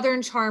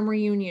Southern Charm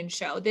reunion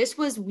show. This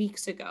was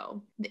weeks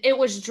ago. It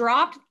was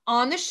dropped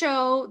on the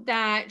show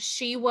that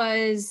she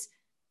was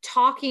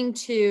talking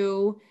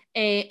to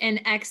an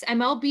ex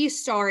MLB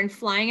star and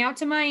flying out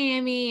to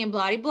Miami and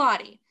blah, blah.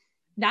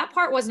 That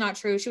part was not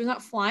true. She was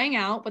not flying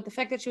out, but the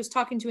fact that she was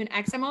talking to an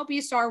ex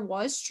MLB star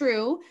was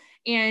true.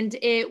 And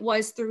it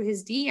was through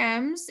his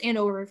DMs and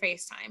over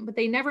FaceTime, but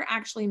they never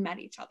actually met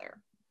each other.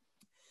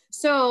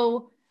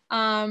 So,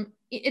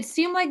 it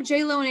seemed like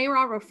J-Lo and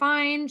A-Rod were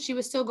fine. She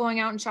was still going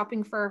out and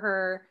shopping for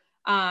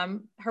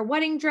her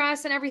wedding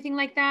dress and everything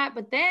like that.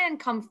 But then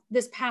come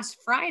this past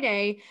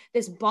Friday,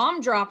 this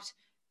bomb dropped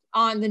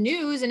on the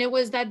news, and it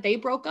was that they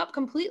broke up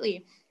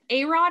completely.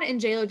 A-Rod and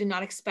J-Lo did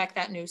not expect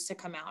that news to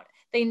come out.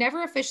 They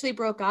never officially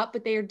broke up,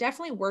 but they are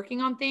definitely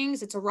working on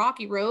things. It's a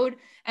rocky road,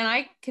 and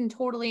I can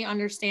totally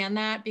understand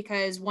that,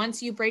 because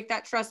once you break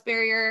that trust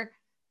barrier,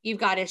 you've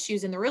got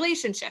issues in the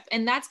relationship,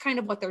 and that's kind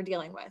of what they're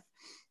dealing with.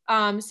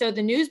 So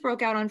the news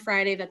broke out on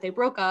Friday that they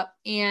broke up,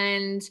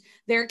 and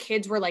their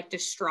kids were like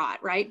distraught,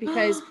 right?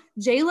 Because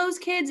J-Lo's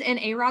kids and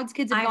A-Rod's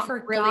kids have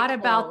gotten really close.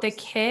 About the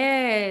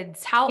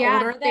kids. How old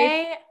are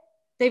they?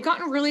 They've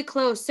gotten really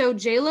close. So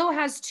J-Lo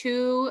has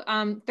 2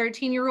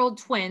 13-year-old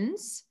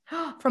twins.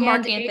 From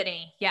Mark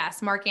Anthony.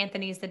 Yes, Mark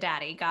Anthony's the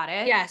daddy. Got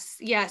it.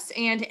 Yes.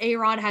 And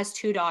A-Rod has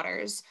 2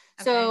 daughters.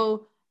 Okay.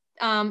 So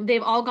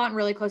they've all gotten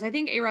really close. I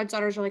think A-Rod's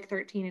daughters are like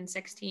 13 and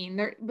 16.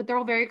 They're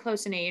all very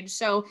close in age.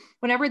 So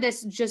whenever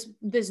this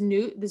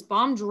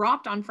bomb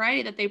dropped on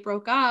Friday that they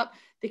broke up,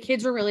 the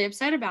kids were really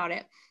upset about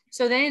it.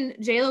 So then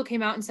J-Lo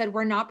came out and said,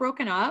 we're not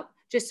broken up,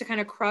 just to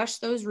kind of crush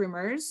those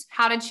rumors.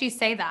 How did she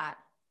say that?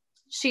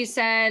 She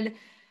said,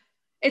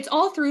 it's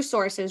all through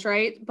sources,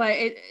 right?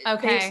 But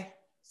they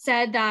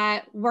said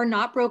that we're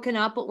not broken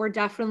up, but we're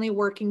definitely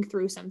working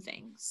through some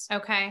things.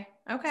 Okay.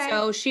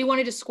 So she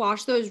wanted to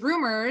squash those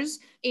rumors,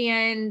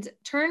 and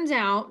turns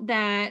out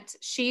that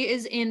she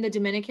is in the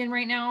Dominican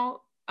right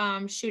now,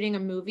 shooting a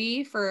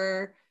movie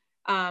for,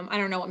 I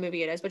don't know what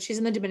movie it is, but she's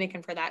in the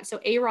Dominican for that. So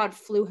A-Rod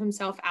flew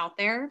himself out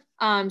there,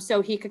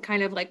 so he could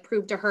kind of like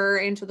prove to her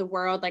and to the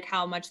world like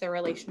how much their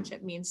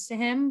relationship means to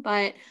him.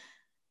 But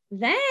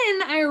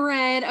then I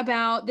read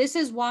about, this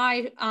is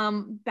why,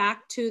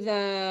 back to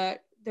the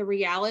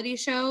reality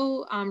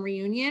show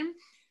reunion,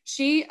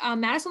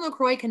 Madison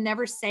LaCroix can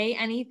never say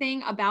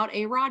anything about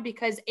A-Rod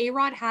because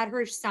A-Rod had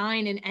her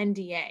sign an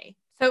NDA.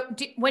 So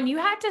when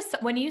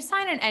you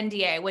sign an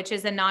NDA, which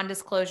is a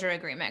non-disclosure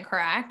agreement,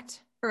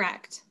 correct?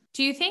 Correct.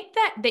 Do you think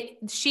that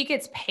she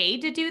gets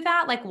paid to do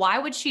that? Like, why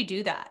would she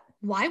do that?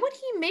 Why would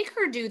he make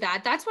her do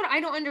that? That's what I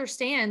don't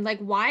understand. Like,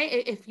 why,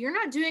 if you're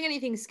not doing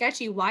anything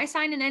sketchy, why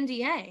sign an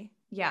NDA?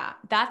 Yeah,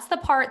 that's the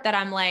part that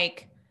I'm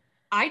like,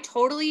 I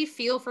totally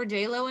feel for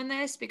J-Lo in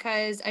this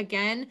because,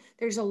 again,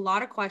 there's a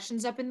lot of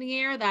questions up in the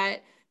air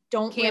that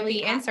can't really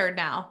be answered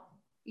now.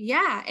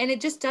 Yeah, and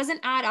it just doesn't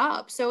add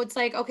up. So it's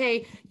like,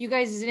 okay, you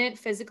guys didn't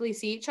physically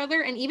see each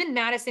other. And even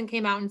Madison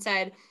came out and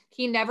said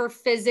he never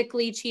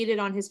physically cheated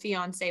on his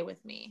fiance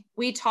with me.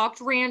 We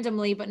talked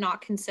randomly, but not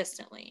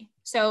consistently.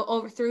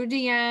 So through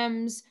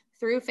DMs,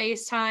 through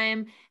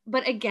FaceTime.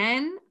 But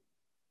again,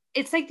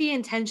 it's like the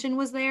intention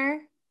was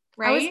there.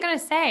 Right? I was going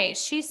to say,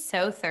 she's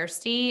so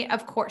thirsty.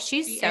 Of course,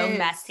 she's so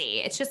messy.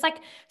 It's just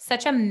like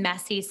such a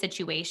messy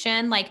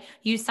situation. Like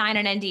you sign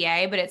an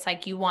NDA, but it's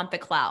like you want the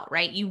clout,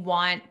 right? You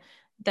want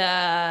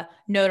the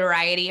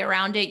notoriety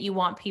around it. You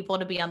want people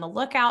to be on the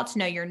lookout to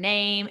know your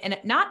name, and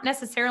not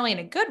necessarily in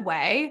a good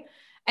way.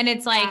 And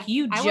it's like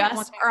you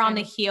just are on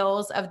the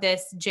heels of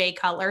this Jay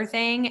Cutler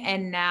thing,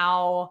 and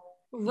now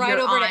right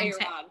over to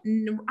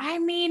A-Rod. I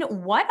mean,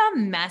 what a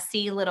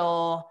messy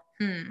little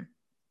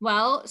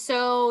Well,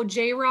 so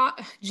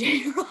J-Rod,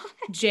 J-Lo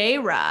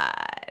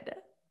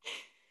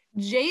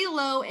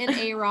and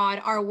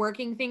A-Rod are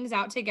working things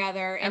out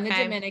together in the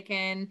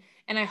Dominican,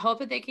 and I hope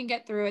that they can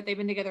get through it. They've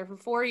been together for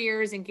 4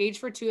 years, engaged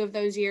for 2 of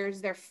those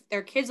years.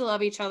 Their kids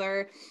love each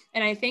other,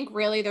 and I think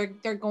really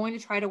they're going to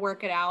try to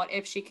work it out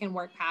if she can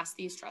work past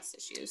these trust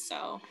issues.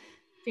 So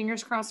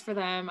fingers crossed for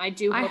them. I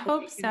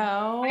hope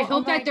so. I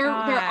hope that their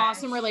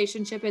awesome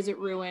relationship isn't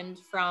ruined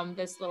from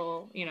this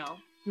little,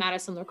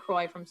 Madison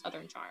LaCroix from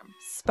Southern Charm.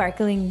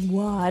 Sparkling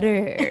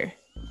water.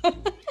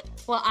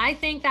 Well, I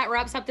think that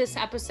wraps up this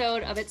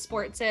episode of It's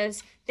Sports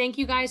Sis. Thank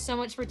you guys so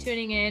much for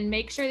tuning in.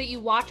 Make sure that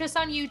you watch us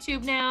on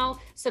YouTube now.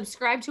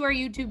 Subscribe to our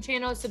YouTube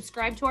channel.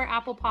 Subscribe to our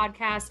Apple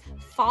Podcast.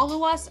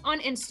 Follow us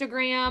on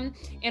Instagram.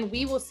 And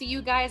we will see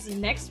you guys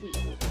next week.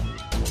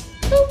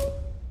 Boop.